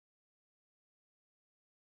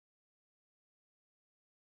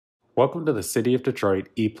Welcome to the City of Detroit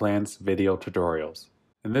ePLANS video tutorials.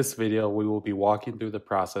 In this video, we will be walking through the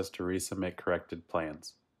process to resubmit corrected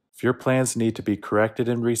plans. If your plans need to be corrected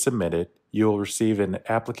and resubmitted, you will receive an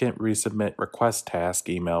applicant resubmit request task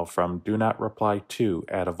email from donot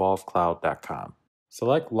reply2@evolvecloud.com.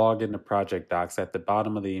 Select Log into Project Docs at the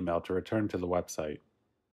bottom of the email to return to the website.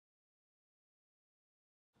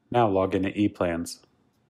 Now log into ePLANS.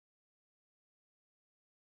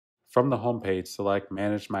 From the home page, select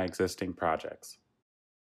Manage My Existing Projects.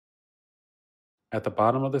 At the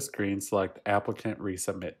bottom of the screen, select Applicant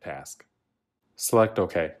Resubmit Task. Select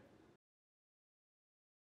OK.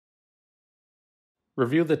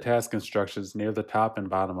 Review the task instructions near the top and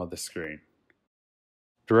bottom of the screen.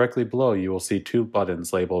 Directly below, you will see two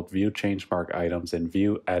buttons labeled View Changemark Items and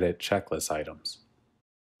View Edit Checklist Items.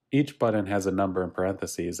 Each button has a number in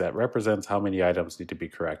parentheses that represents how many items need to be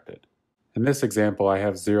corrected. In this example, I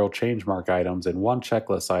have 0 changemark items and 1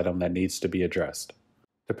 checklist item that needs to be addressed.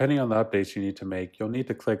 Depending on the updates you need to make, you'll need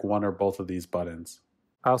to click one or both of these buttons.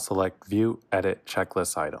 I'll select View Edit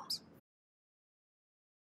Checklist Items.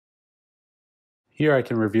 Here I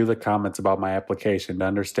can review the comments about my application to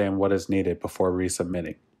understand what is needed before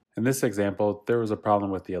resubmitting. In this example, there was a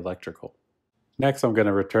problem with the electrical. Next, I'm going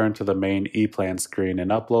to return to the main ePLANS screen and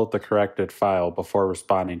upload the corrected file before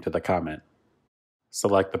responding to the comment.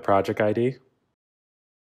 Select the project ID.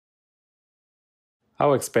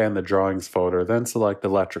 I'll expand the drawings folder, then select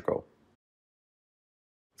electrical.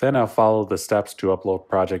 Then I'll follow the steps to upload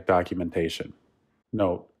project documentation.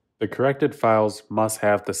 Note, the corrected files must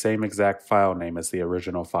have the same exact file name as the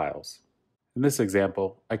original files. In this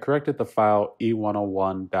example, I corrected the file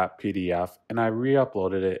e101.pdf and I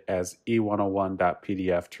re-uploaded it as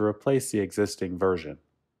e101.pdf to replace the existing version.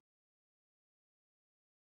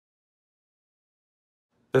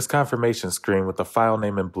 This confirmation screen with the file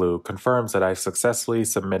name in blue confirms that I successfully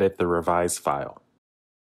submitted the revised file.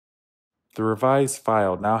 The revised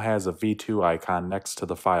file now has a V2 icon next to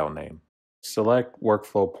the file name. Select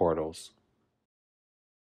Workflow Portals.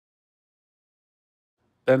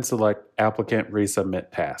 Then select Applicant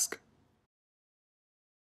Resubmit Task.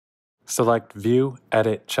 Select View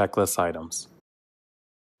Edit Checklist Items.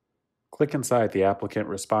 Click inside the applicant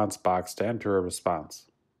response box to enter a response.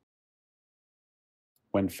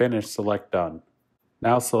 When finished, select Done.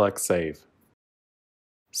 Now select Save.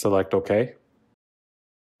 Select OK.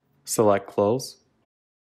 Select Close.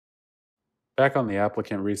 Back on the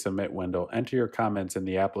Applicant Resubmit window, enter your comments in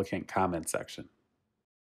the Applicant Comment section.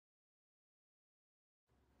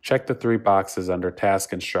 Check the 3 boxes under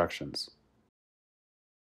Task Instructions.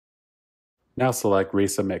 Now select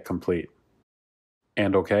Resubmit Complete.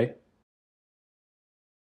 And OK.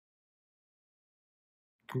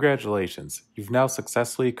 Congratulations, you've now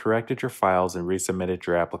successfully corrected your files and resubmitted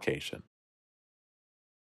your application.